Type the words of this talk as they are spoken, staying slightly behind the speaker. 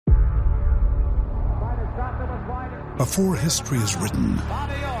Before history is written,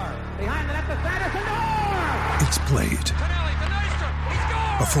 it's played.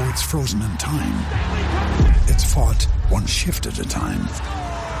 Before it's frozen in time, it's fought one shift at a time.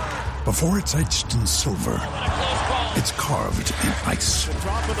 Before it's etched in silver, it's carved in ice.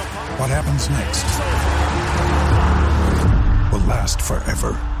 What happens next will last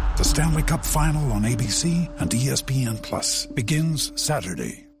forever. The Stanley Cup Final on ABC and ESPN Plus begins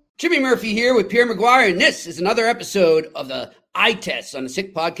Saturday. Jimmy Murphy here with Pierre McGuire, and this is another episode of the Eye Test on the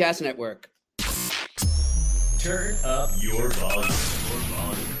Sick Podcast Network. Turn up your volume.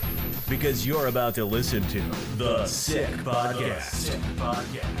 Because you're about to listen to the Sick Podcast.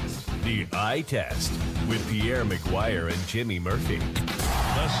 The Eye Test with Pierre McGuire and Jimmy Murphy.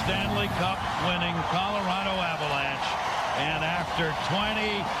 The Stanley Cup winning Colorado Avalanche. And after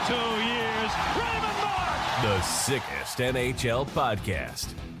 22 years, Raymond Mark! The sickest NHL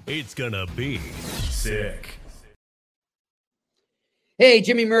podcast. It's gonna be sick. Hey,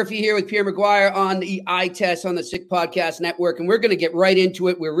 Jimmy Murphy here with Pierre McGuire on the Eye Test on the Sick Podcast Network, and we're going to get right into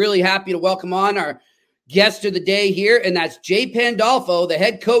it. We're really happy to welcome on our guest of the day here, and that's Jay Pandolfo, the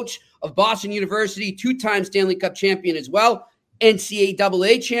head coach of Boston University, two-time Stanley Cup champion as well,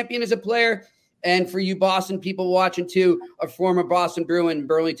 NCAA champion as a player, and for you Boston people watching too, a former Boston Bruin,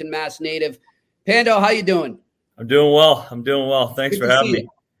 Burlington, Mass native. Pando, how you doing? I'm doing well. Thanks for having me.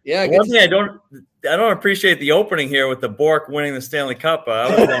 Yeah. One thing I don't appreciate the opening here with the Bork winning the Stanley Cup. I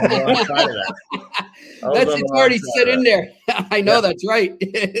was on the wrong side of that. It's already set in there. I know, that's right.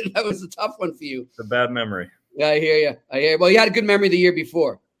 That was a tough one for you. It's a bad memory. Yeah, I hear you. Well, you had a good memory the year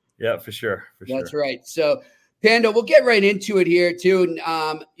before. Yeah, for sure. That's right. So, Pando, we'll get right into it here too.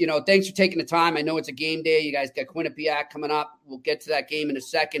 And, thanks for taking the time. I know it's a game day. You guys got Quinnipiac coming up. We'll get to that game in a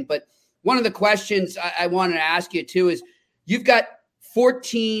second. But one of the questions I wanted to ask you too is you've got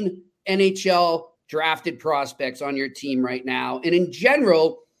 14 NHL drafted prospects on your team right now. And in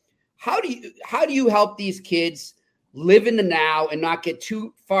general, how do you help these kids live in the now and not get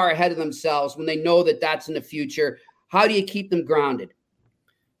too far ahead of themselves when they know that that's in the future? How do you keep them grounded?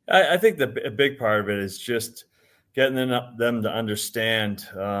 I think a big part of it is just getting them to understand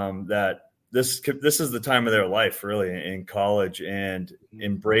that this is the time of their life, really, in college, and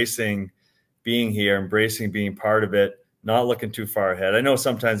embracing being here, embracing being part of it, not looking too far ahead. I know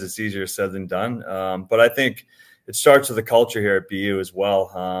sometimes it's easier said than done, but I think it starts with the culture here at BU as well.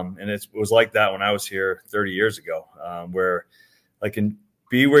 And it was like that when I was here 30 years ago, where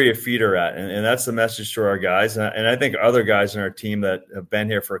be where your feet are at. And that's the message to our guys. And I think other guys on our team that have been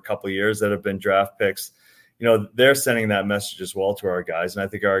here for a couple of years that have been draft picks, they're sending that message as well to our guys. And I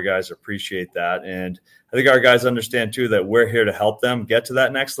think our guys appreciate that. And I think our guys understand too that we're here to help them get to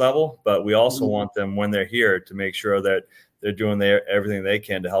that next level, but we also want them when they're here to make sure that they're doing everything they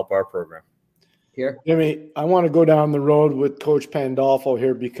can to help our program. Here, Jimmy, I want to go down the road with Coach Pandolfo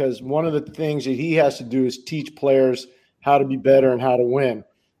here, because one of the things that he has to do is teach players how to be better and how to win.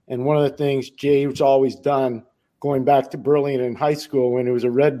 And one of the things Jay's always done, going back to Burlington in high school when he was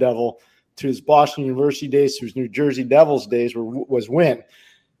a Red Devil, to his Boston University days, to his New Jersey Devils days, was win.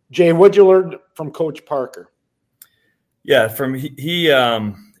 Jay, what'd you learn from Coach Parker? Yeah, it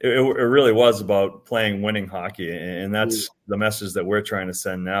really was about playing winning hockey, and that's the message that we're trying to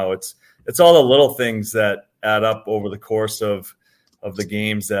send now. It's all the little things that add up over the course of the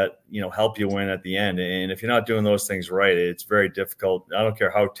games that help you win at the end. And if you're not doing those things right, it's very difficult. I don't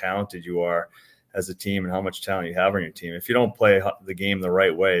care how talented you are as a team and how much talent you have on your team. If you don't play the game the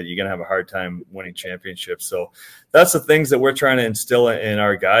right way, you're going to have a hard time winning championships. So that's the things that we're trying to instill in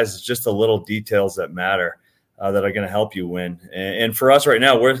our guys. It's just the little details that matter that are going to help you win. And for us right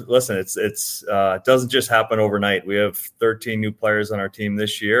now, it doesn't just happen overnight. We have 13 new players on our team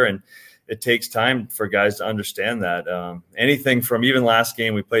this year, and it takes time for guys to understand that. Anything from even last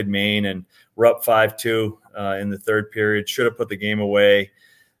game, we played Maine and we're up 5-2 in the third period, should have put the game away.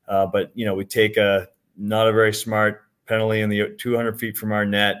 But we take not a very smart penalty in the 200 feet from our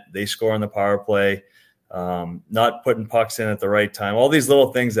net. They score on the power play, not putting pucks in at the right time, all these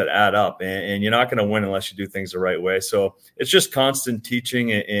little things that add up, and you're not going to win unless you do things the right way. So it's just constant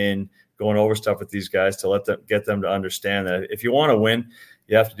teaching and going over stuff with these guys to get them to understand that if you want to win,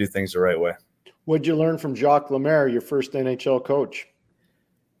 you have to do things the right way. What'd you learn from Jacques Lemaire, your first NHL coach?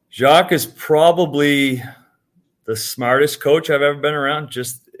 Jacques is probably the smartest coach I've ever been around.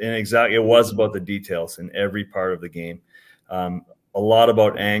 It was about the details in every part of the game. A lot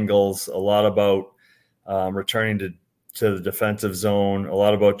about angles, a lot about returning to the defensive zone, a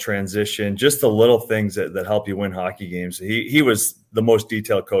lot about transition, just the little things that help you win hockey games. He was the most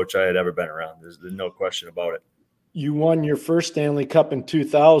detailed coach I had ever been around. There's no question about it. You won your first Stanley Cup in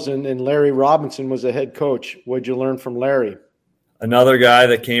 2000, and Larry Robinson was the head coach. What'd you learn from Larry? Another guy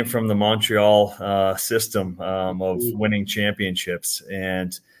that came from the Montreal system of winning championships,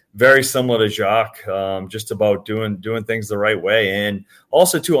 and very similar to Jacques, just about doing things the right way, and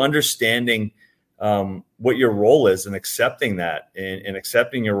also to understanding what your role is and accepting that and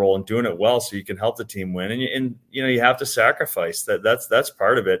accepting your role and doing it well so you can help the team win. And you have to sacrifice that. That's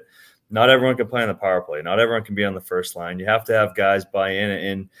part of it. Not everyone can play on the power play. Not everyone can be on the first line. You have to have guys buy in,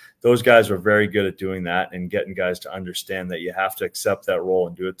 and those guys were very good at doing that and getting guys to understand that you have to accept that role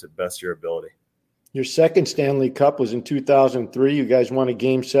and do it to the best of your ability. Your second Stanley Cup was in 2003. You guys won a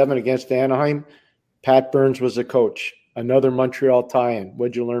Game 7 against Anaheim. Pat Burns was the coach. Another Montreal tie-in.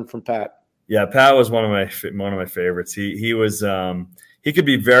 What'd you learn from Pat? Yeah, Pat was one of my favorites. He was he could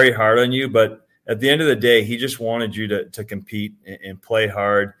be very hard on you, but at the end of the day, he just wanted you to compete and play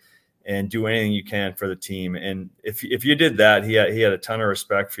hard and do anything you can for the team. And if you did that, he had a ton of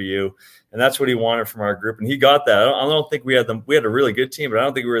respect for you, and that's what he wanted from our group. And he got that. I don't think we had a really good team, but I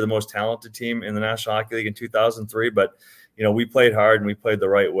don't think we were the most talented team in the National Hockey League in 2003. But we played hard and we played the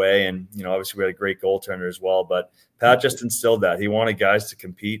right way, and obviously we had a great goaltender as well. But Pat just instilled that he wanted guys to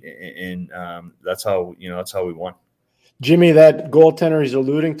compete, and that's how we won. Jimmy, that goaltender he's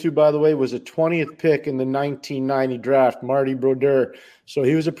alluding to, by the way, was a 20th pick in the 1990 draft, Marty Brodeur. So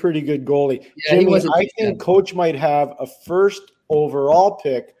he was a pretty good goalie. Yeah, Jimmy, I think Coach might have a first overall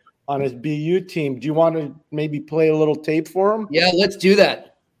pick on his BU team. Do you want to maybe play a little tape for him? Yeah, let's do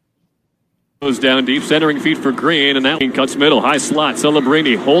that. Goes down deep, centering feet for Green, and that cuts middle, high slot.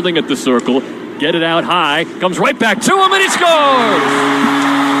 Celebrini holding at the circle, get it out high, comes right back to him, and he scores!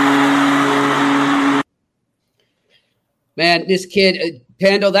 Man, this kid,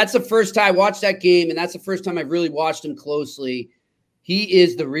 Pando, that's the first time I watched that game, and that's the first time I've really watched him closely. He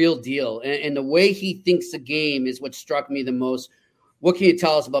is the real deal, and the way he thinks the game is what struck me the most. What can you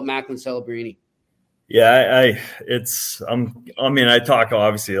tell us about Macklin Celebrini? Yeah, I talk,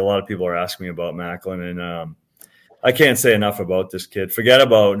 obviously, a lot of people are asking me about Macklin, and I can't say enough about this kid. Forget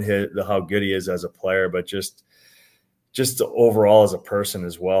about how good he is as a player, but just overall as a person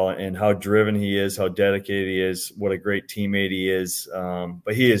as well, and how driven he is, how dedicated he is, what a great teammate he is.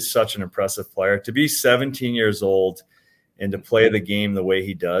 But he is such an impressive player. To be 17 years old and to play the game the way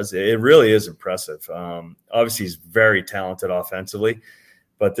he does, it really is impressive. Obviously, he's very talented offensively,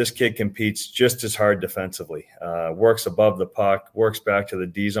 but this kid competes just as hard defensively, works above the puck, works back to the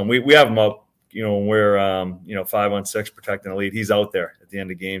D zone. We have him up, when we're 5-on-6 protecting the lead. He's out there at the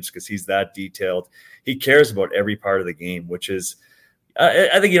end of games because he's that detailed. He cares about every part of the game, which is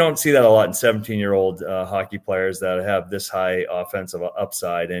I think you don't see that a lot in 17-year-old hockey players that have this high offensive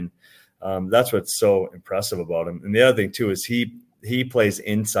upside, and that's what's so impressive about him. And the other thing too is he plays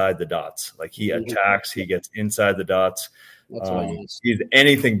inside the dots. Like, he attacks, he gets inside the dots. He's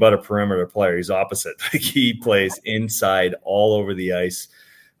anything but a perimeter player. He's opposite. Like, he plays inside all over the ice.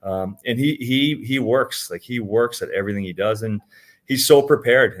 And he works. Like, he works at everything he does, and he's so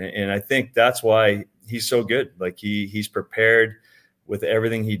prepared. And I think that's why he's so good. Like, he's prepared with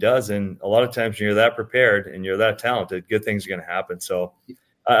everything he does. And a lot of times when you're that prepared and you're that talented, good things are going to happen. So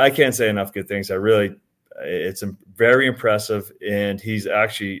I can't say enough good things. It's very impressive, and he's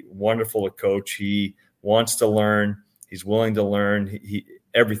actually wonderful to coach. He wants to learn. He's willing to learn.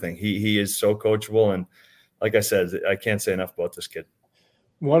 Everything. He is so coachable. And like I said, I can't say enough about this kid.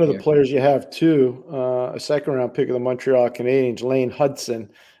 One of the players you have too, a second-round pick of the Montreal Canadiens, Lane Hudson,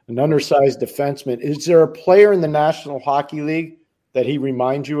 an undersized defenseman. Is there a player in the National Hockey League that he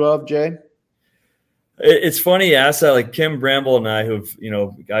reminds you of, Jay? It's funny you ask that. Like, Kim Bramble and I,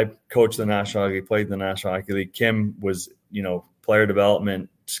 I coached the National Hockey League, played in the National Hockey League. Kim was, player development,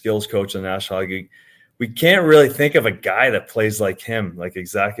 skills coach in the National Hockey League. We can't really think of a guy that plays like him, like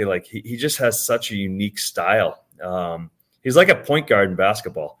exactly like he just has such a unique style. He's like a point guard in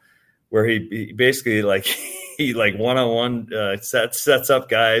basketball, where he basically he one-on-one sets up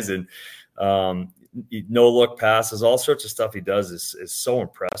guys, and no look passes, all sorts of stuff he does is so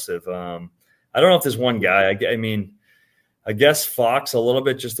impressive. I don't know if there's one guy. I guess Fox a little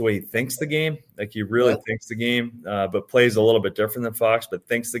bit, just the way he thinks the game. Like, he really thinks the game, but plays a little bit different than Fox, but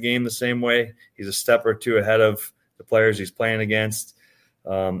thinks the game the same way. He's a step or two ahead of the players he's playing against.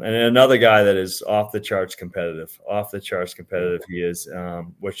 And another guy that is off the charts competitive he is,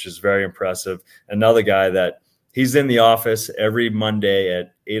 which is very impressive. Another guy that he's in the office every Monday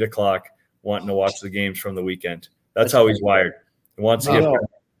at 8:00 wanting to watch the games from the weekend. That's how he's wired. He wants to get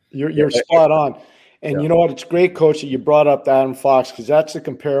You're spot on. And you know what? It's great, Coach, that you brought up Adam Fox, because that's the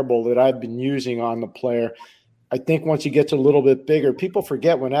comparable that I've been using on the player. I think once he gets a little bit bigger, people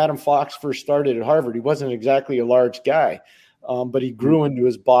forget when Adam Fox first started at Harvard, he wasn't exactly a large guy, but he grew into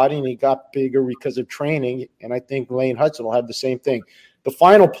his body and he got bigger because of training. And I think Lane Hudson will have the same thing. The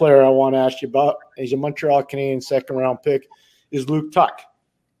final player I want to ask you about, he's a Montreal Canadiens second-round pick, is Luke Tuck.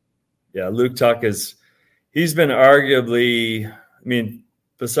 Yeah, Luke Tuck he's been arguably,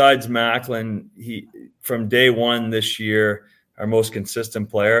 besides Macklin, he from day one this year, our most consistent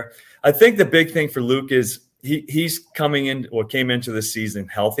player. I think the big thing for Luke is he's came into the season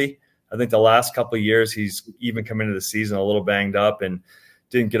healthy. I think the last couple of years he's even come into the season a little banged up and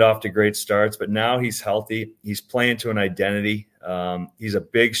didn't get off to great starts, but now he's healthy. He's playing to an identity. He's a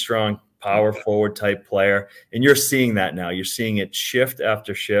big, strong power forward type player, and you're seeing that now. You're seeing it shift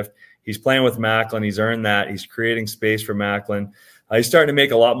after shift. He's playing with Macklin. He's earned that. He's creating space for Macklin. He's starting to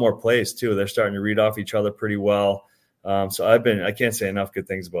make a lot more plays too. They're starting to read off each other pretty well. So I can't say enough good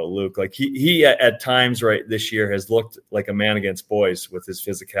things about Luke. Like he at times right this year has looked like a man against boys with his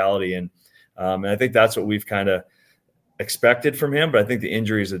physicality. And I think that's what we've kind of expected from him. But I think the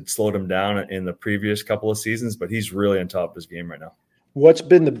injuries had slowed him down in the previous couple of seasons, but he's really on top of his game right now. What's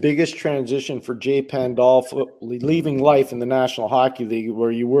been the biggest transition for Jay Pandolfo leaving life in the National Hockey League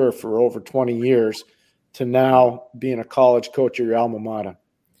where you were for over 20 years to now being a college coach at your alma mater?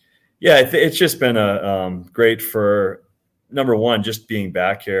 Yeah, it's just been great for, number one, just being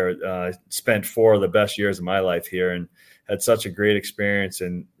back here. Spent 4 of the best years of my life here and had such a great experience.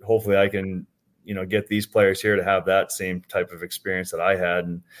 And hopefully I can, get these players here to have that same type of experience that I had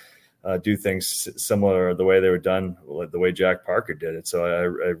and do things similar to the way they were done, the way Jack Parker did it. So I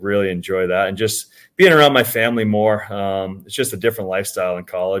really enjoy that. And just being around my family more. It's just a different lifestyle in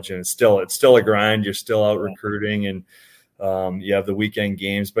college. And it's still a grind. You're still out recruiting and you have the weekend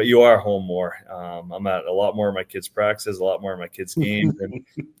games, but you are home more. I'm at a lot more of my kids' practices, a lot more of my kids' games, and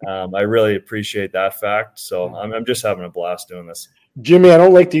I really appreciate that fact. So I'm just having a blast doing this. Jimmy, I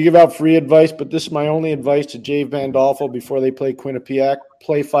don't like to give out free advice, but this is my only advice to Jay Pandolfo before they play Quinnipiac.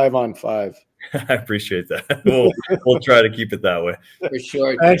 Play 5-on-5. I appreciate that. We'll try to keep it that way. For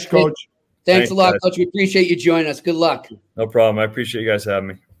sure. Thanks, Coach. Thanks a lot, guys. Coach. We appreciate you joining us. Good luck. No problem. I appreciate you guys having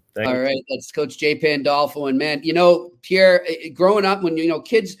me. Thank you. All right, that's Coach Jay Pandolfo. And man, Pierre, growing up, when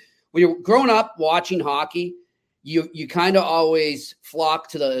you're growing up watching hockey, you kind of always flock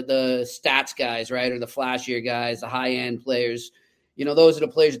to the stats guys, right, or the flashier guys, the high end players. Those are the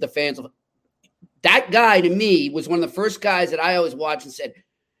players that the fans love. That guy to me was one of the first guys that I always watched and said,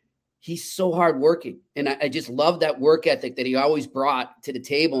 he's so hardworking. And I just love that work ethic that he always brought to the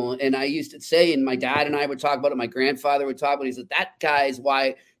table. And I used to say, and my dad and I would talk about it, my grandfather would talk about it, he said, that guy is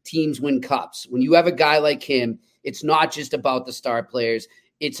why teams win cups. When you have a guy like him, it's not just about the star players.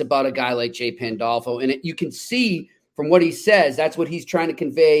 It's about a guy like Jay Pandolfo. And you can see from what he says, that's what he's trying to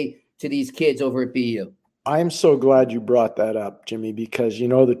convey to these kids over at BU. I'm so glad you brought that up, Jimmy, because,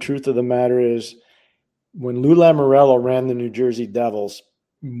 the truth of the matter is when Lou Lamoriello ran the New Jersey Devils,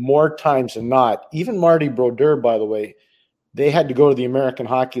 more times than not, even Marty Brodeur, by the way, they had to go to the American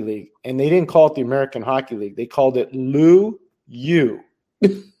Hockey League, and they didn't call it the American Hockey League. They called it Lou U.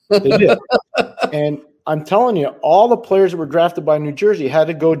 They did. And I'm telling you, all the players that were drafted by New Jersey had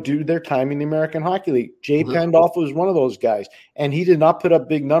to go do their time in the American Hockey League. Jay Pandolfo was one of those guys, and he did not put up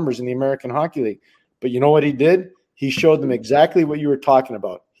big numbers in the American Hockey League. But you know what he did? He showed them exactly what you were talking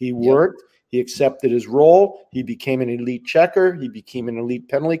about. He worked. He accepted his role. He became an elite checker. He became an elite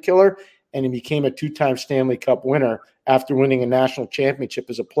penalty killer. And he became a 2-time Stanley Cup winner after winning a national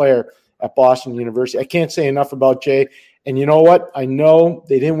championship as a player at Boston University. I can't say enough about Jay. And you know what? I know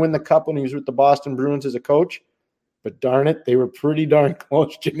they didn't win the cup when he was with the Boston Bruins as a coach. But darn it, they were pretty darn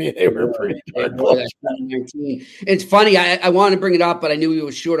close, Jimmy. They were pretty darn close. It's funny. I wanted to bring it up, but I knew we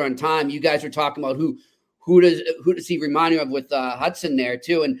were short on time. You guys were talking about who does he remind you of with Hudson there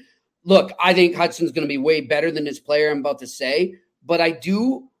too. And look, I think Hudson's going to be way better than this player I'm about to say. But I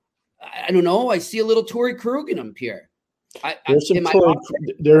don't know. I see a little Torrey Krug in him, Pierre.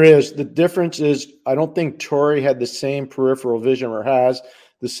 There is. The difference is I don't think Torrey had the same peripheral vision or has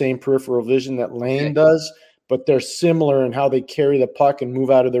the same peripheral vision that Lane does. But they're similar in how they carry the puck and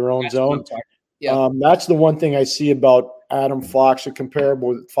move out of their own zone. Yeah. That's the one thing I see about Adam Fox, or comparable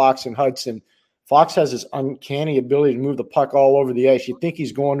with Fox and Hudson. Fox has this uncanny ability to move the puck all over the ice. You think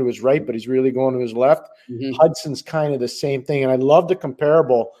he's going to his right, but he's really going to his left. Hudson's kind of the same thing. And I love the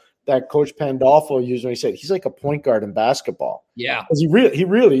comparable that Coach Pandolfo used when he said he's like a point guard in basketball. Yeah. Because he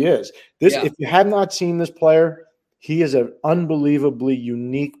really is. If you have not seen this player, he is an unbelievably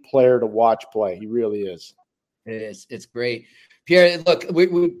unique player to watch play. He really is. It is. It's great. Pierre, look,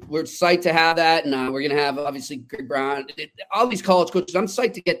 we're psyched to have that, and we're going to have, obviously, Greg Brown, all these college coaches. I'm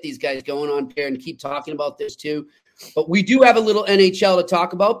psyched to get these guys going on, Pierre, and keep talking about this too. But we do have a little NHL to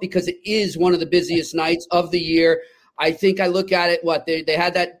talk about because it is one of the busiest nights of the year. I think I look at it, they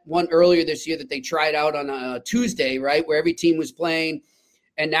had that one earlier this year that they tried out on a Tuesday, right, where every team was playing.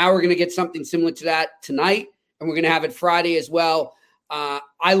 And now we're going to get something similar to that tonight, and we're going to have it Friday as well.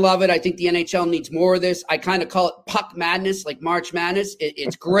 I love it. I think the NHL needs more of this. I kind of call it puck madness, like March Madness.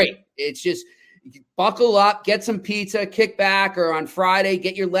 It's great. It's just buckle up, get some pizza, kick back, or on Friday,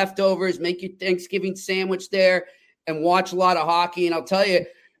 get your leftovers, make your Thanksgiving sandwich there, and watch a lot of hockey. And I'll tell you,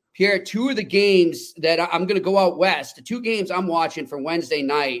 Pierre, two of the games that I'm going to go out west, the two games I'm watching for Wednesday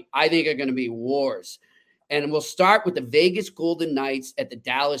night, I think are going to be wars. And we'll start with the Vegas Golden Knights at the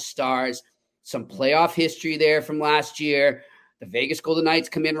Dallas Stars. Some playoff history there from last year. The Vegas Golden Knights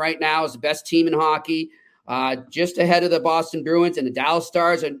come in right now as the best team in hockey, just ahead of the Boston Bruins, and the Dallas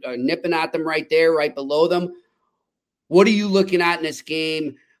Stars are nipping at them right there, right below them. What are you looking at in this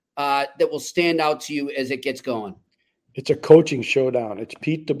game that will stand out to you as it gets going? It's a coaching showdown. It's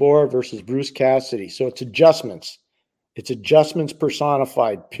Pete DeBoer versus Bruce Cassidy. So it's adjustments. It's adjustments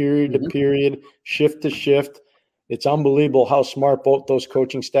personified, period to period, shift to shift. It's unbelievable how smart both those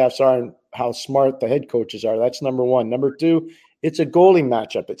coaching staffs are and how smart the head coaches are. That's number one. Number two, it's a goalie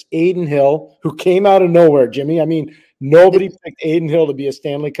matchup. It's Aiden Hill, who came out of nowhere, Jimmy. I mean, nobody picked Aiden Hill to be a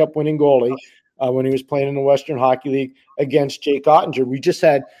Stanley Cup winning goalie when he was playing in the Western Hockey League against Jake Ottinger. We just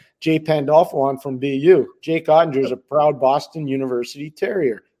had Jay Pandolfo on from BU. Jake Ottinger is a proud Boston University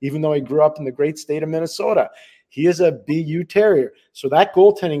Terrier, even though he grew up in the great state of Minnesota. He is a BU Terrier. So that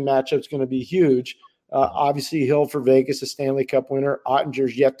goaltending matchup is going to be huge. Obviously, Hill for Vegas, a Stanley Cup winner.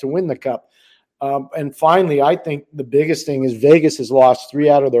 Ottinger's yet to win the Cup. And finally, I think the biggest thing is Vegas has lost 3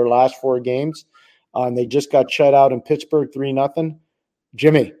 out of their last 4 games. They just got shut out in Pittsburgh 3-0.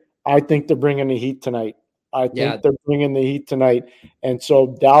 Jimmy, I think they're bringing the heat tonight. They're bringing the heat tonight. And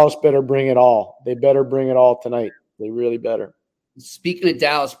so Dallas better bring it all. They better bring it all tonight. They really better. Speaking of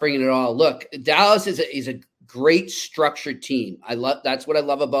Dallas bringing it all, look, Dallas is a great structured team. That's what I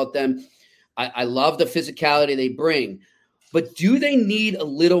love about them. I love the physicality they bring. But do they need a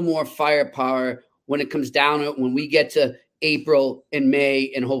little more firepower when it comes down to it, when we get to April and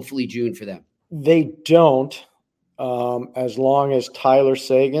May and hopefully June for them? They don't, as long as Tyler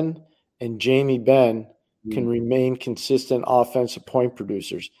Seguin and Jamie Benn can remain consistent offensive point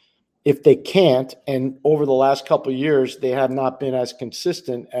producers. If they can't, and over the last couple of years, they have not been as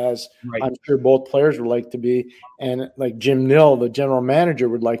consistent as I'm sure both players would like to be, and like Jim Nill, the general manager,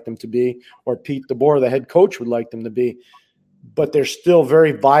 would like them to be, or Pete DeBoer, the head coach, would like them to be. But they're still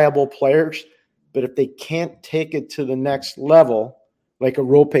very viable players. But if they can't take it to the next level, like a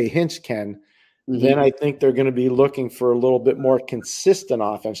Rope Hintz can, then I think they're going to be looking for a little bit more consistent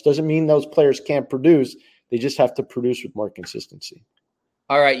offense. Doesn't mean those players can't produce. They just have to produce with more consistency.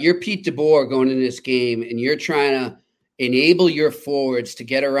 All right, you're Pete DeBoer going into this game, and you're trying to enable your forwards to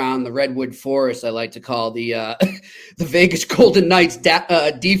get around the Redwood Forest, I like to call the the Vegas Golden Knights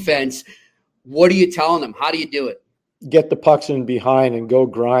defense. What are you telling them? How do you do it? Get the pucks in behind and go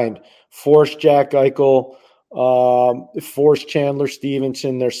grind. Force Jack Eichel, force Chandler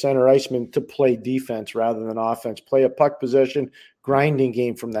Stevenson, their center iceman, to play defense rather than offense. Play a puck possession, grinding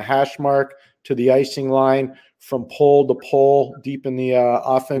game from the hash mark to the icing line, from pole to pole, deep in the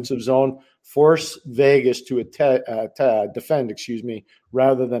offensive zone. Force Vegas to defend,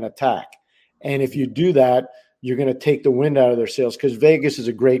 rather than attack. And if you do that, you're going to take the wind out of their sails, because Vegas is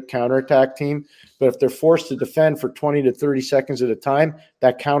a great counterattack team. But if they're forced to defend for 20 to 30 seconds at a time,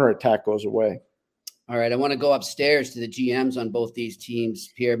 that counterattack goes away. All right, I want to go upstairs to the GMs on both these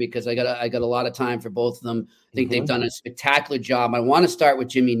teams, Pierre, because I got a lot of time for both of them. I think they've done a spectacular job. I want to start with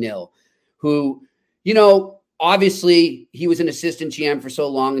Jimmy Nill, who, obviously he was an assistant GM for so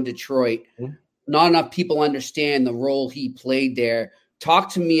long in Detroit. Not enough people understand the role he played there.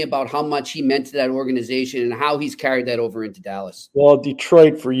 Talk to me about how much he meant to that organization and how he's carried that over into Dallas. Well,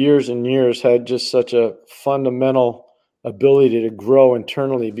 Detroit for years and years had just such a fundamental ability to grow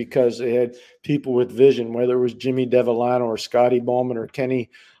internally, because they had people with vision, whether it was Jimmy Devellano or Scotty Bowman or Kenny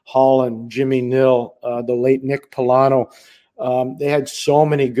Holland, Jimmy Nill, the late Nick Polano. They had so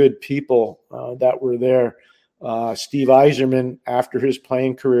many good people that were there. Steve Yzerman, after his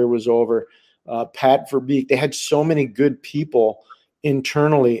playing career was over, Pat Verbeek. They had so many good people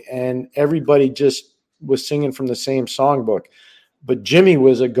internally, and everybody just was singing from the same songbook. But Jimmy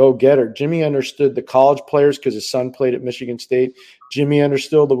was a go-getter. Jimmy understood the college players because his son played at Michigan State. Jimmy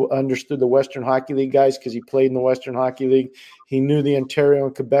understood the Western Hockey League guys because he played in the Western Hockey League. He knew the Ontario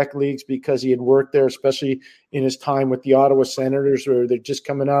and Quebec leagues because he had worked there, especially in his time with the Ottawa Senators, where they're just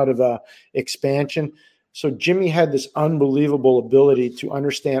coming out of expansion. So Jimmy had this unbelievable ability to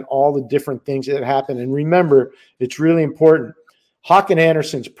understand all the different things that happen. And remember, it's really important. Håkan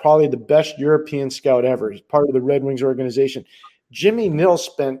Andersson's probably the best European scout ever. He's part of the Red Wings organization. Jimmy Nill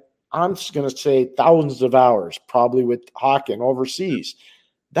spent, I'm just going to say, thousands of hours probably with Håkan overseas.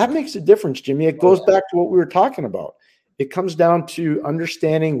 That makes a difference, Jimmy. It goes back to what we were talking about. It comes down to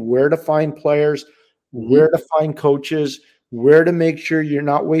understanding where to find players, where to find coaches, where to make sure you're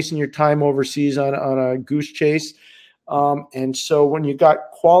not wasting your time overseas on a goose chase. And so when you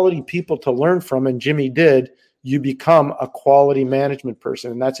got quality people to learn from, and Jimmy did, you become a quality management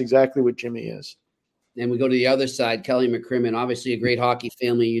person. And that's exactly what Jimmy is. And we go to the other side, Kelly McCrimmon, obviously a great hockey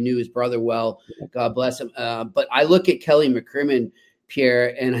family. You knew his brother well. God bless him. But I look at Kelly McCrimmon,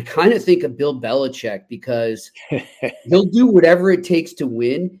 Pierre, and I kind of think of Bill Belichick because he'll do whatever it takes to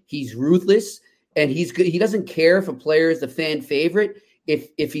win. He's ruthless, and he doesn't care if a player is the fan favorite.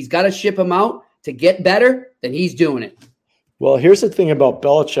 If he's got to ship him out to get better, then he's doing it. Well, here's the thing about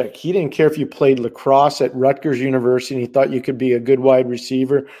Belichick. He didn't care if you played lacrosse at Rutgers University and he thought you could be a good wide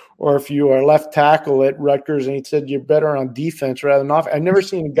receiver, or if you are left tackle at Rutgers and he said you're better on defense rather than offense. I've never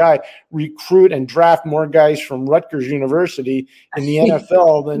seen a guy recruit and draft more guys from Rutgers University in the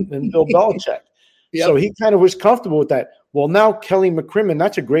NFL than Bill Belichick. Yep. So he kind of was comfortable with that. Well, now Kelly McCrimmon,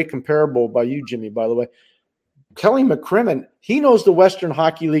 that's a great comparable by you, Jimmy, by the way. Kelly McCrimmon, he knows the Western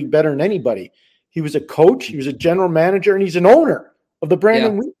Hockey League better than anybody. He was a coach, he was a general manager, and he's an owner of the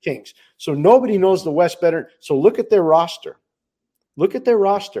Brandon Wheat Kings. So nobody knows the West better. So look at their roster. Look at their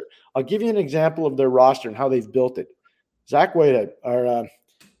roster. I'll give you an example of their roster and how they've built it. Zach Whitehead, or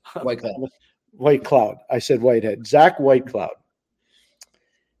Whitecloud. I said Whitehead. Zach Whitecloud.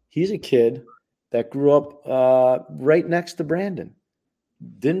 He's a kid that grew up right next to Brandon.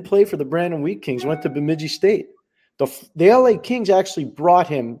 Didn't play for the Brandon Wheat Kings, went to Bemidji State. The LA Kings actually brought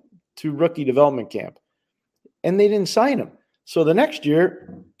him to rookie development camp, and they didn't sign him. So the next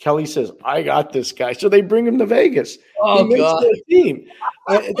year, Kelly says, I got this guy. So they bring him to Vegas. Oh, God. Their team.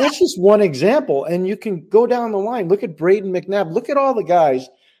 That's just one example. And you can go down the line. Look at Braden McNabb. Look at all the guys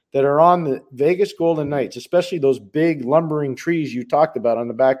that are on the Vegas Golden Knights, especially those big lumbering trees you talked about on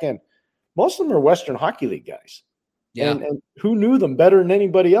the back end. Most of them are Western Hockey League guys. Yeah. And who knew them better than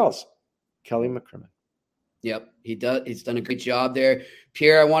anybody else? Kelly McCrimmon. Yep, he does. He's done a great job there.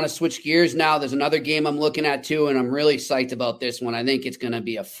 Pierre, I want to switch gears now. There's another game I'm looking at too, and I'm really psyched about this one. I think it's going to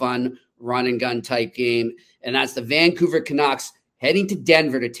be a fun run and gun type game, and that's the Vancouver Canucks heading to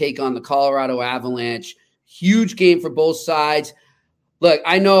Denver to take on the Colorado Avalanche. Huge game for both sides. Look,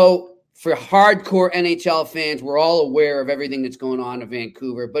 I know for hardcore NHL fans, we're all aware of everything that's going on in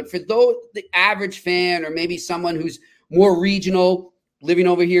Vancouver, but for the average fan or maybe someone who's more regional, living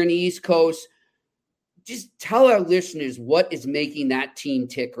over here in the East Coast, just tell our listeners what is making that team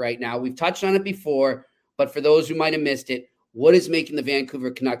tick right now. We've touched on it before, but for those who might have missed it, what is making the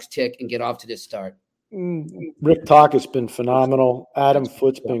Vancouver Canucks tick and get off to this start? Rick Tocchet has been phenomenal. Adam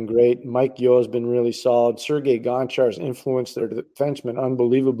Foote's been great. Mike Yeo has been really solid. Sergei Gonchar's influenced their defensemen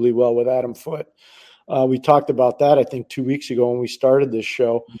unbelievably well with Adam Foote. We talked about that, I think, 2 weeks ago when we started this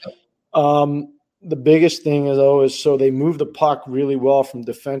show. The biggest thing is so they move the puck really well from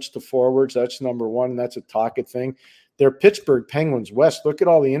defense to forwards. That's number one, and that's a Tocchet thing. They're Pittsburgh Penguins. West, look at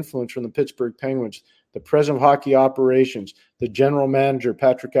all the influence from the Pittsburgh Penguins. The president of hockey operations, the general manager,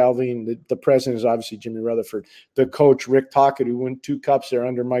 Patrick Alvin, the president is obviously Jimmy Rutherford, the coach, Rick Tocchet, who won 2 cups there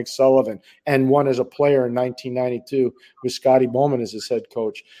under Mike Sullivan and won as a player in 1992 with Scotty Bowman as his head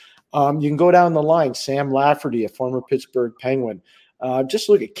coach. You can go down the line. Sam Lafferty, a former Pittsburgh Penguin. Just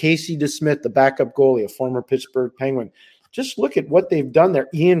look at Casey DeSmith, the backup goalie, a former Pittsburgh Penguin. Just look at what they've done there.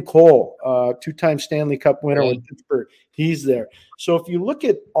 Ian Cole, 2-time Stanley Cup winner with Pittsburgh. He's there. So if you look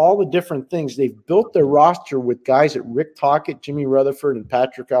at all the different things, they've built their roster with guys that Rick Tocchet, Jimmy Rutherford, and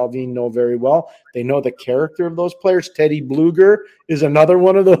Patrick Alvin know very well. They know the character of those players. Teddy Bluger is another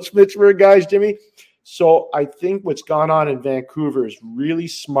one of those Pittsburgh guys, Jimmy. So I think what's gone on in Vancouver is really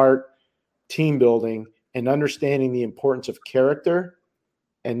smart team building and understanding the importance of character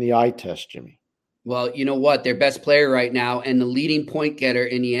and the eye test, Jimmy. Well, you know what? Their best player right now and the leading point getter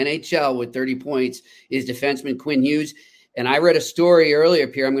in the NHL with 30 points is defenseman Quinn Hughes. And I read a story earlier,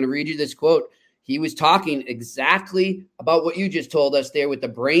 Pierre. I'm going to read you this quote. He was talking exactly about what you just told us there with the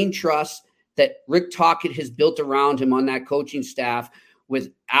brain trust that Rick Tocchet has built around him on that coaching staff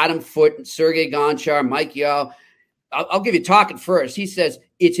with Adam Foote, Sergei Gonchar, Mike Yeo. I'll give you talking first. He says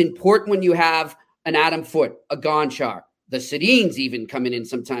it's important when you have an Adam Foote, a Gonchar, the Sedins even coming in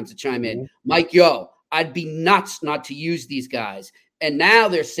sometimes to chime in. Mike Yo, I'd be nuts not to use these guys. And now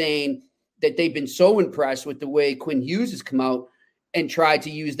they're saying that they've been so impressed with the way Quinn Hughes has come out and tried to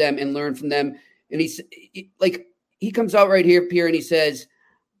use them and learn from them. And he comes out right here, Pierre, and he says,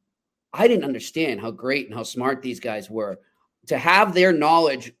 I didn't understand how great and how smart these guys were. To have their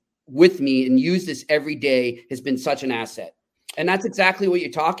knowledge with me and use this every day has been such an asset. And that's exactly what you're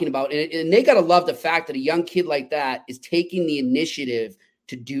talking about. And they got to love the fact that a young kid like that is taking the initiative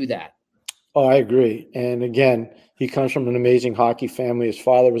to do that. Oh, I agree. And again, he comes from an amazing hockey family. His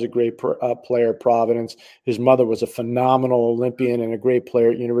father was a great player at Providence. His mother was a phenomenal Olympian and a great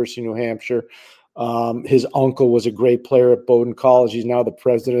player at University of New Hampshire. His uncle was a great player at Bowdoin College. He's now the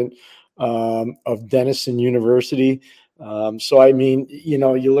president of Denison University. So, I mean, you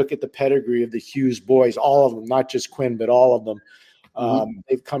know, you look at the pedigree of the Hughes boys, all of them, not just Quinn, but all of them.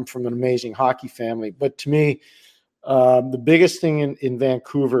 They've come from an amazing hockey family. But to me, the biggest thing in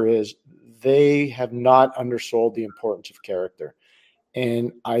Vancouver is they have not undersold the importance of character.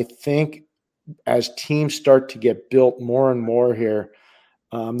 And I think as teams start to get built more and more here,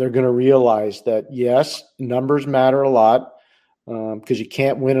 they're going to realize that, yes, numbers matter a lot because you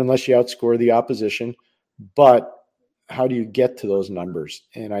can't win unless you outscore the opposition. But how do you get to those numbers?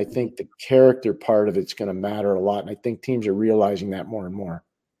 And I think the character part of it's going to matter a lot. And I think teams are realizing that more and more.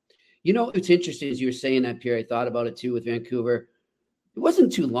 You know, it's interesting as you were saying that, Pierre. I thought about it too with Vancouver. It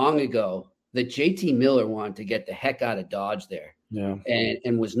wasn't too long ago that JT Miller wanted to get the heck out of Dodge there,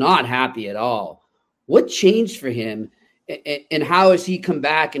 and was not happy at all. What changed for him, and how has he come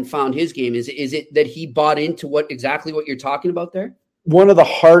back and found his game? Is it that he bought into exactly what you're talking about there? One of the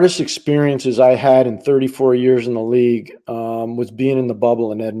hardest experiences I had in 34 years in the league was being in the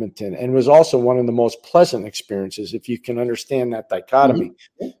bubble in Edmonton, and was also one of the most pleasant experiences, if you can understand that dichotomy.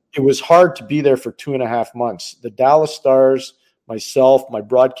 It was hard to be there for 2.5 months. The Dallas Stars, myself, my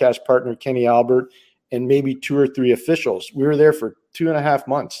broadcast partner, Kenny Albert, and maybe 2 or 3 officials. We were there for 2.5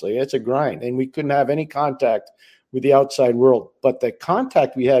 months. Like, it's a grind, and we couldn't have any contact with the outside world. But the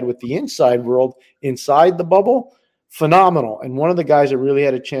contact we had with the inside world, inside the bubble, phenomenal. And one of the guys I really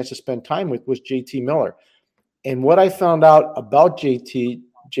had a chance to spend time with was JT Miller. And what I found out about JT,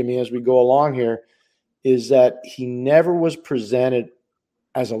 Jimmy, as we go along here, is that he never was presented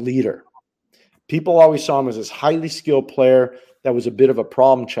as a leader. People always saw him as this highly skilled player that was a bit of a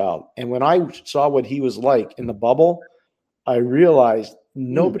problem child. And when I saw what he was like in the bubble, I realized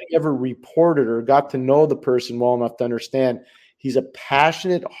nobody ever reported or got to know the person well enough to understand he's a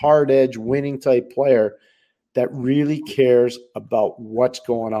passionate, hard-edge, winning type player that really cares about what's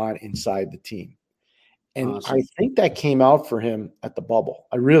going on inside the team. And awesome. I think that came out for him at the bubble.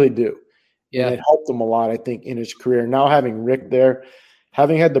 I really do. Yeah. And it helped him a lot, I think, in his career. Now having Rick there,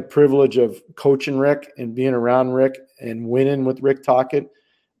 having had the privilege of coaching Rick and being around Rick and winning with Rick Tocchet,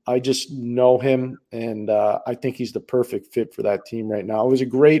 I just know him, and I think he's the perfect fit for that team right now. It was a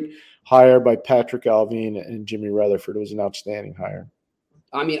great hire by Patrick Alvin and Jimmy Rutherford. It was an outstanding hire.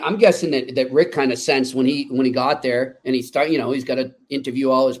 I mean, I'm guessing that Rick kind of sensed when he got there and he's got to interview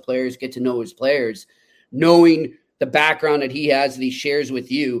all his players, get to know his players, knowing the background that he has that he shares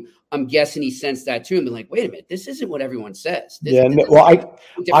with you. I'm guessing he sensed that too and be like, wait a minute, this isn't what everyone says.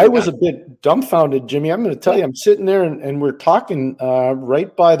 I was a bit dumbfounded, Jimmy. I'm going to tell you, I'm sitting there and we're talking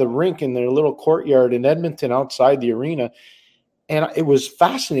right by the rink in their little courtyard in Edmonton outside the arena. And it was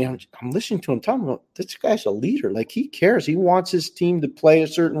fascinating. I'm listening to him talking about this guy's a leader. Like, he cares. He wants his team to play a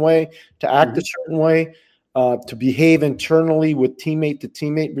certain way, to act a certain way, to behave internally with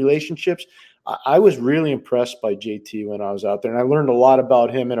teammate-to-teammate relationships. I was really impressed by JT when I was out there, and I learned a lot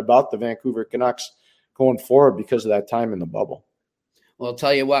about him and about the Vancouver Canucks going forward because of that time in the bubble. Well, I'll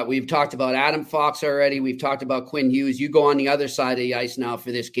tell you what, we've talked about Adam Fox already. We've talked about Quinn Hughes. You go on the other side of the ice now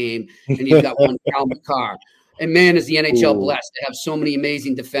for this game, and you've got one Cal McCarr. And, man, is the NHL blessed to have so many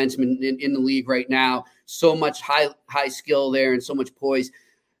amazing defensemen in the league right now, so much high skill there and so much poise.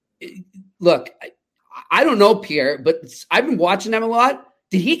 Look, I don't know, Pierre, but I've been watching them a lot.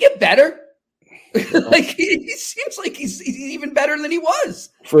 Did he get better? Like, he seems like he's even better than he was.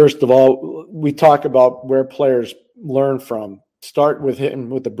 First of all, we talk about where players learn from. Start with him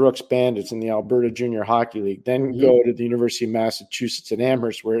with the Brooks Bandits in the Alberta Junior Hockey League. Then go to the University of Massachusetts at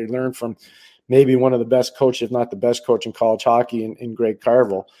Amherst, where he learned from maybe one of the best coaches, if not the best coach in college hockey, in Greg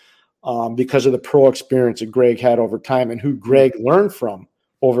Carville, because of the pro experience that Greg had over time and who Greg learned from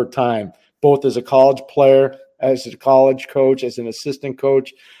over time, both as a college player, as a college coach, as an assistant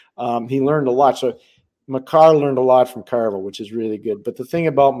coach. He learned a lot. So McCarr learned a lot from Carville, which is really good. But the thing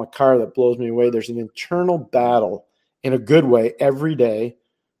about McCarr that blows me away, there's an internal battle in a good way every day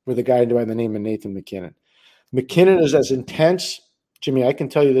with a guy by the name of Nathan MacKinnon. MacKinnon is as intense, Jimmy, I can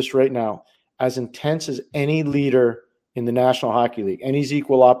tell you this right now, as intense as any leader in the National Hockey League, and he's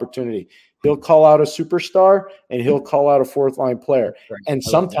equal opportunity. He'll call out a superstar and he'll call out a fourth line player. And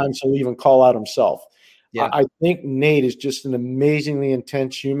sometimes he'll even call out himself. Yeah. I think Nate is just an amazingly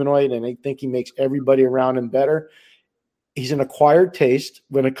intense humanoid, and I think he makes everybody around him better. He's an acquired taste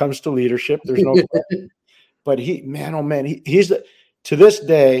when it comes to leadership. There's no question. But to this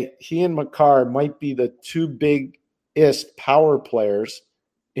day, he and Makar might be the two biggest power players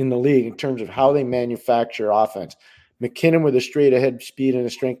in the league in terms of how they manufacture offense. MacKinnon with a straight ahead speed and a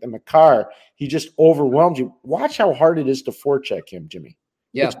strength, and Makar, he just overwhelms you. Watch how hard it is to forecheck him, Jimmy.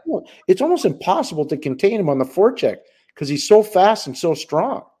 Yeah. It's almost impossible to contain him on the forecheck because he's so fast and so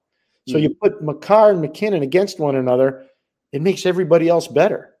strong. So you put Makar and MacKinnon against one another, it makes everybody else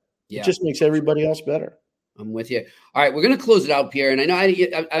better. Yeah. It just makes everybody else better. I'm with you. All right, we're going to close it out here. And I know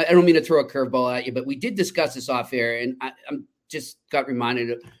I don't mean to throw a curveball at you, but we did discuss this off air. And I'm just got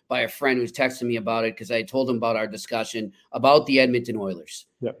reminded by a friend who's texting me about it because I told him about our discussion about the Edmonton Oilers.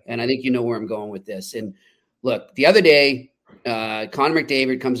 Yep. And I think you know where I'm going with this. And look, the other day, Connor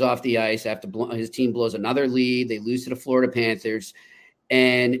McDavid comes off the ice after his team blows another lead. They lose to the Florida Panthers.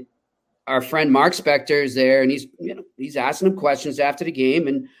 And our friend Mark Spector is there, and he's asking him questions after the game.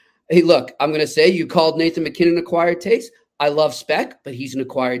 And hey, look, I'm going to say you called Nathan MacKinnon acquired taste. I love Spec, but he's an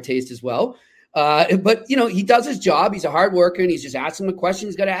acquired taste as well. But, he does his job. He's a hard worker, and he's just asking him a question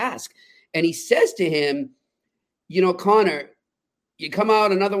he's got to ask. And he says to him, Connor, you come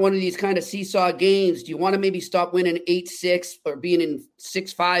out another one of these kind of seesaw games. Do you want to maybe stop winning 8-6 or being in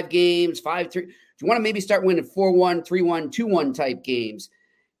 6-5 games, 5-3? Do you want to maybe start winning 4-1, 3-1, 2-1 type games?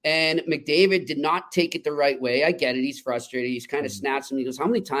 And McDavid did not take it the right way. I get it. He's frustrated. He's kind of snaps him. He goes, how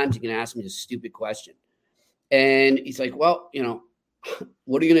many times are you going to ask me this stupid question? And he's like, well,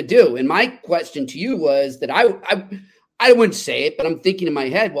 what are you going to do? And my question to you was that I wouldn't say it, but I'm thinking in my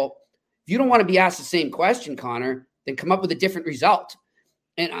head, well, if you don't want to be asked the same question, Connor, then come up with a different result.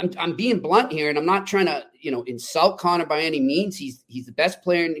 And I'm being blunt here, and I'm not trying to, insult Connor by any means. He's the best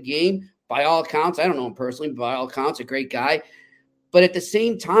player in the game by all accounts. I don't know him personally, but by all accounts, a great guy. But at the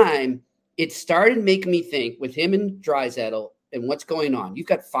same time, it started making me think with him and Draisaitl and what's going on. You've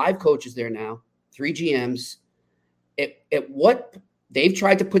got 5 coaches there now, 3 GMs. At what they've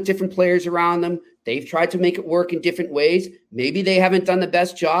tried to put different players around them. They've tried to make it work in different ways. Maybe they haven't done the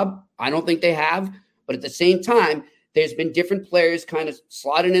best job. I don't think they have. But at the same time, there's been different players kind of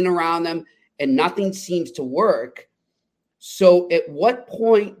slotting in around them, and nothing seems to work. So at what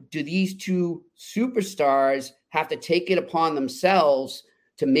point do these two superstars have to take it upon themselves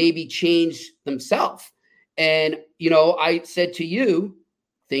to maybe change themselves? And, I said to you,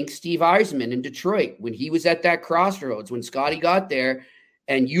 think Steve Yzerman in Detroit when he was at that crossroads, when Scotty got there,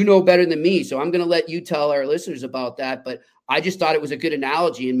 and you know better than me. So I'm going to let you tell our listeners about that. But I just thought it was a good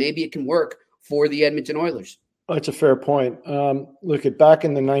analogy, and maybe it can work for the Edmonton Oilers. That's a fair point. Look at back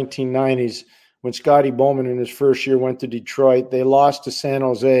in the 1990s when Scotty Bowman in his first year went to Detroit, they lost to San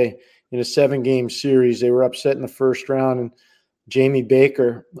Jose in a 7-game series. They were upset in the first round, and Jamie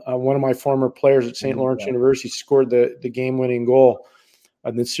Baker, one of my former players at St. Lawrence University, scored the game-winning goal,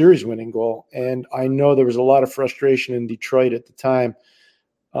 the series-winning goal. And I know there was a lot of frustration in Detroit at the time,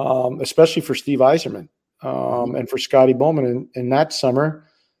 especially for Steve Yzerman and for Scotty Bowman. And that summer,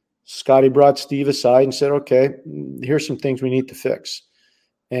 Scotty brought Steve aside and said, okay, here's some things we need to fix.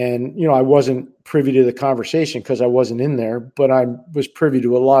 And, I wasn't privy to the conversation because I wasn't in there, but I was privy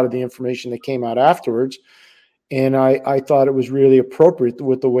to a lot of the information that came out afterwards. And I thought it was really appropriate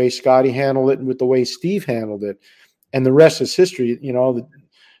with the way Scotty handled it and with the way Steve handled it. And the rest is history.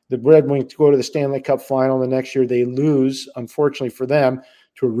 The Red Wings go to the Stanley Cup final. The next year they lose, unfortunately for them,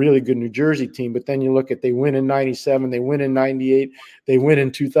 to a really good New Jersey team. But then you look at, they win in 97, they win in 98, they win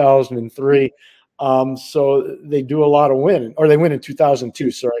in 2003. So they do a lot of winning, or they win in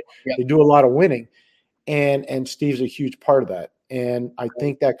 2002. Sorry. Yeah. They do a lot of winning. And Steve's a huge part of that. And I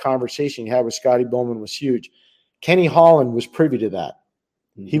think that conversation you had with Scotty Bowman was huge. Kenny Holland was privy to that.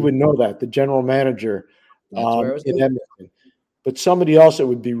 Mm-hmm. He would know that, the general manager in Edmonton. But somebody else that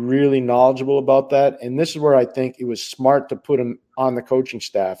would be really knowledgeable about that, and this is where I think it was smart to put him on the coaching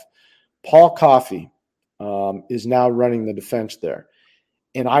staff. Paul Coffey is now running the defense there.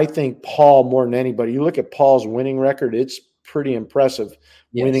 And I think Paul, more than anybody, you look at Paul's winning record, it's pretty impressive.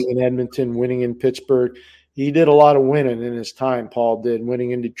 Yes. Winning in Edmonton, winning in Pittsburgh. He did a lot of winning in his time, Paul did.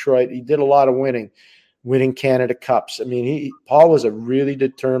 Winning in Detroit, he did a lot of winning Canada Cups. I mean, Paul was a really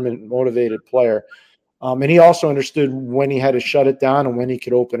determined, motivated player. And he also understood when he had to shut it down and when he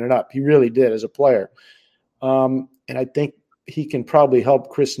could open it up. He really did as a player. And And I think he can probably help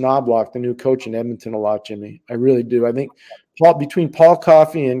Chris Knobloch, the new coach in Edmonton, a lot, Jimmy. I really do. I think between Paul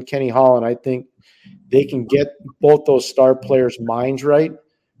Coffey and Kenny Holland, I think they can get both those star players' minds right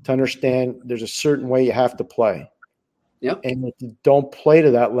to understand there's a certain way you have to play. Yep. And if you don't play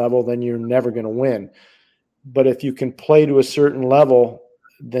to that level, then you're never going to win. But if you can play to a certain level,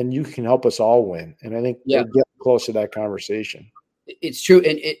 then you can help us all win. And I think they're getting close to that conversation. It's true.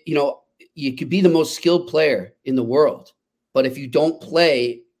 And, you could be the most skilled player in the world, but if you don't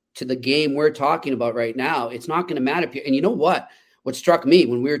play to the game we're talking about right now, it's not going to matter. And you know what? What struck me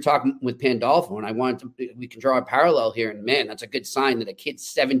when we were talking with Pandolfo, and we can draw a parallel here, and man, that's a good sign that a kid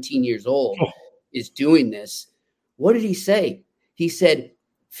 17 years old is doing this. What did he say? He said,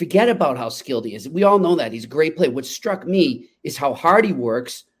 forget about how skilled he is. We all know that. He's a great player. What struck me is how hard he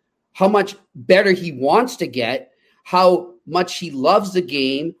works, how much better he wants to get, how much he loves the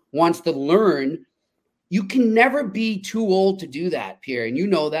game, wants to learn. You can never be too old to do that, Pierre, and you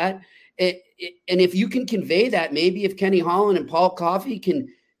know that. And if you can convey that, maybe if Kenny Holland and Paul Coffey can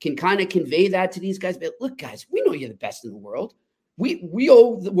kind of convey that to these guys, but look, guys, we know you're the best in the world. We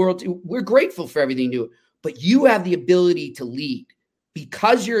owe the world to, we're grateful for everything you do, but you have the ability to lead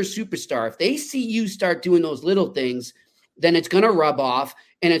because you're a superstar. If they see you start doing those little things, then it's going to rub off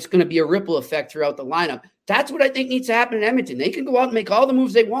and it's going to be a ripple effect throughout the lineup. That's what I think needs to happen in Edmonton. They can go out and make all the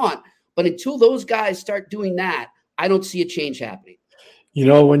moves they want, but until those guys start doing that, I don't see a change happening. You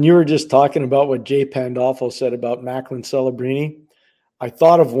know, when you were just talking about what Jay Pandolfo said about Macklin Celebrini, I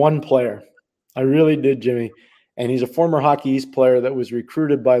thought of one player. I really did, Jimmy. And he's a former Hockey East player that was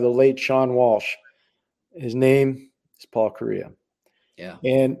recruited by the late Sean Walsh. His name is Paul Kariya. Yeah.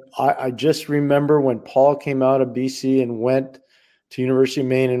 And I just remember when Paul came out of BC and went to University of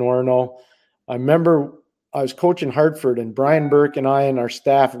Maine in Orono. I remember I was coaching Hartford, and Brian Burke and I and our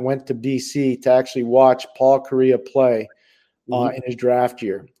staff went to BC to actually watch Paul Kariya play in his draft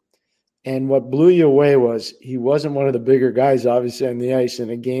year. And what blew you away was he wasn't one of the bigger guys, obviously, on the ice in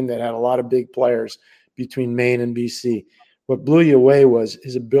a game that had a lot of big players between Maine and BC. What blew you away was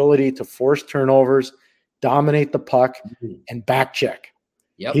his ability to force turnovers, dominate the puck, and back check.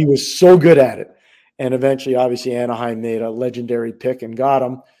 Yep. He was so good at it. And eventually, obviously, Anaheim made a legendary pick and got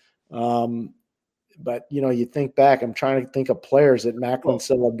him. But, you know, you think back, I'm trying to think of players that Macklin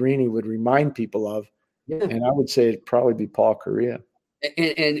Celebrini would remind people of. Yeah. And I would say it'd probably be Paul Kariya.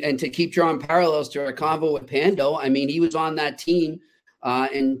 And to keep drawing parallels to our convo with Pando, I mean, he was on that team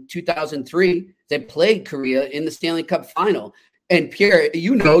in 2003 that played Kariya in the Stanley Cup final. And Pierre,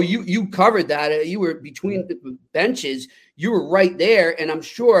 you know, you covered that. You were between the benches. You were right there. And I'm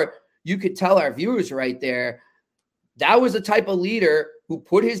sure you could tell our viewers right there, that was the type of leader who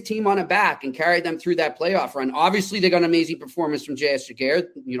put his team on a back and carried them through that playoff run. Obviously, they got an amazing performance from J.S. Jaguar,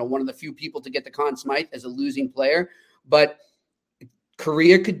 you know, one of the few people to get the Conn Smythe as a losing player. But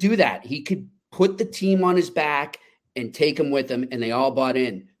Kariya could do that. He could put the team on his back and take them with him, and they all bought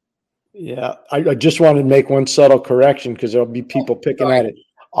in. Yeah, I just wanted to make one subtle correction because there'll be people picking at it.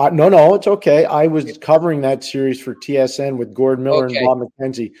 No, it's okay. I was covering that series for TSN with Gord Miller and Bob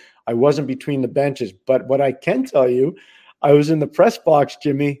McKenzie. I wasn't between the benches. But what I can tell you, I was in the press box,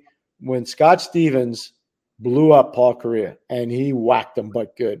 Jimmy, when Scott Stevens blew up Paul Kariya, and he whacked him,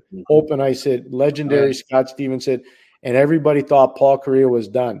 but good. Open ice hit, legendary Scott Stevens hit, and everybody thought Paul Kariya was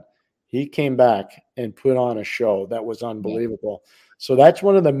done. He came back and put on a show that was unbelievable. So that's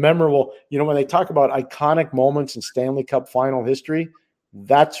one of the memorable, you know, when they talk about iconic moments in Stanley Cup final history,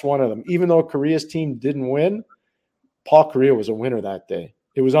 that's one of them. Even though Kariya's team didn't win, Paul Kariya was a winner that day.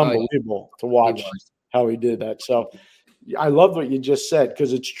 It was unbelievable to watch how he did that. So I love what you just said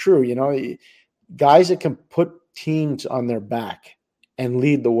because it's true. You know, guys that can put teams on their back and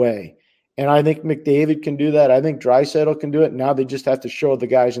lead the way. And I think McDavid can do that. I think Draisaitl can do it. Now they just have to show the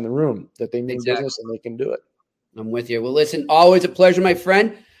guys in the room that they mean business and they can do it. I'm with you. Well, listen, always a pleasure, my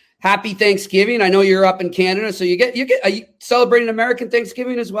friend. Happy Thanksgiving. I know you're up in Canada, so are you celebrating American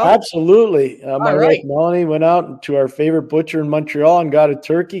Thanksgiving as well? Absolutely. My wife Melanie went out to our favorite butcher in Montreal and got a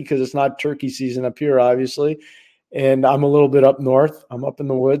turkey because it's not turkey season up here, obviously. And I'm a little bit up north. I'm up in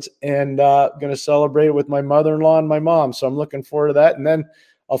the woods and going to celebrate it with my mother-in-law and my mom. So I'm looking forward to that. And then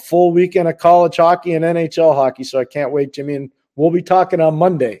a full weekend of college hockey and NHL hockey. So I can't wait, Jimmy. And we'll be talking on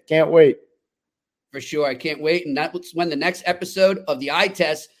Monday. Can't wait. For sure. I can't wait. And that's when the next episode of the Eye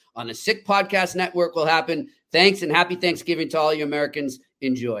Test on the Sick Podcast Network will happen. Thanks and happy Thanksgiving to all you Americans.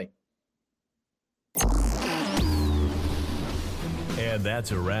 Enjoy. And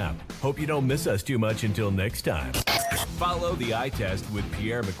that's a wrap. Hope you don't miss us too much until next time. Follow the Eye Test with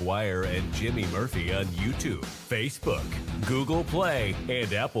Pierre McGuire and Jimmy Murphy on YouTube, Facebook, Google Play,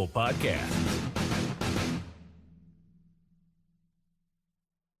 and Apple Podcasts.